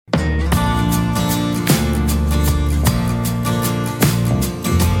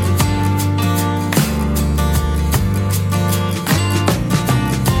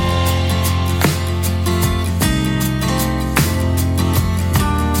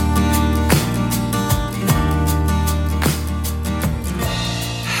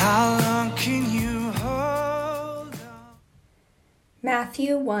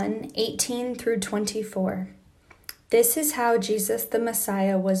Matthew 1:18 through 24. This is how Jesus the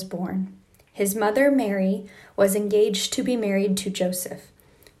Messiah was born. His mother Mary was engaged to be married to Joseph.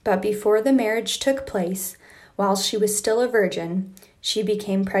 But before the marriage took place, while she was still a virgin, she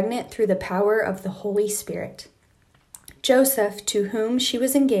became pregnant through the power of the Holy Spirit. Joseph, to whom she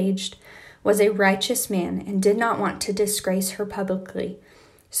was engaged, was a righteous man and did not want to disgrace her publicly,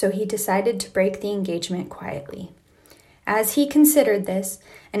 so he decided to break the engagement quietly. As he considered this,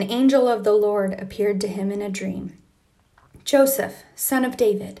 an angel of the Lord appeared to him in a dream. "Joseph, son of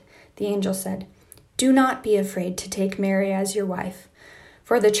David," the angel said, "do not be afraid to take Mary as your wife,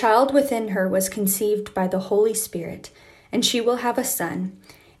 for the child within her was conceived by the Holy Spirit, and she will have a son,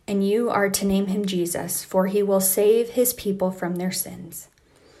 and you are to name him Jesus, for he will save his people from their sins."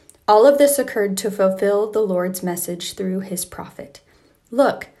 All of this occurred to fulfill the Lord's message through his prophet.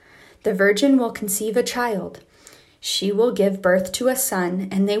 "Look, the virgin will conceive a child. She will give birth to a son,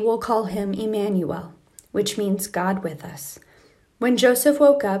 and they will call him Emmanuel, which means God with us." When Joseph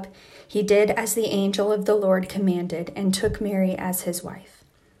woke up, he did as the angel of the Lord commanded and took Mary as his wife.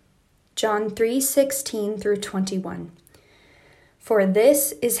 John 3:16 through 21. For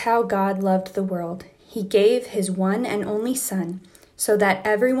this is how God loved the world. He gave his one and only Son, so that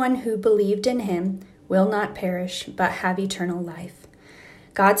everyone who believed in him will not perish, but have eternal life.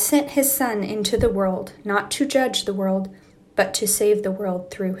 God sent his Son into the world, not to judge the world, but to save the world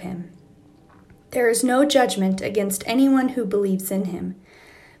through him. There is no judgment against anyone who believes in him,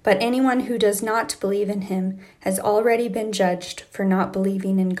 but anyone who does not believe in him has already been judged for not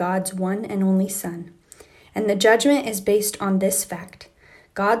believing in God's one and only Son. And the judgment is based on this fact: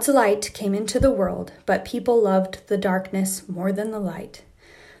 God's light came into the world, but people loved the darkness more than the light,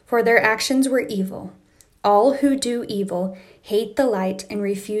 for their actions were evil. All who do evil hate the light and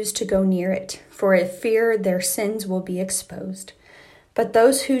refuse to go near it, for they fear their sins will be exposed. But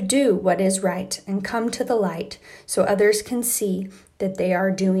those who do what is right and come to the light, so others can see that they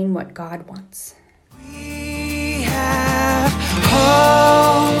are doing what God wants. We have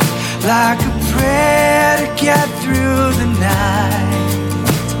hope, like a prayer to get through the night.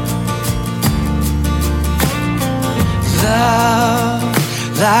 Love,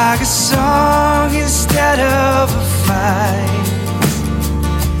 like a song instead of a fight.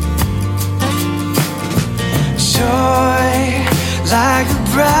 Joy, like the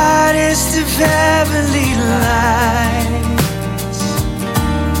brightest of heavenly lights.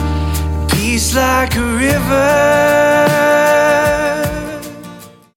 Peace like a river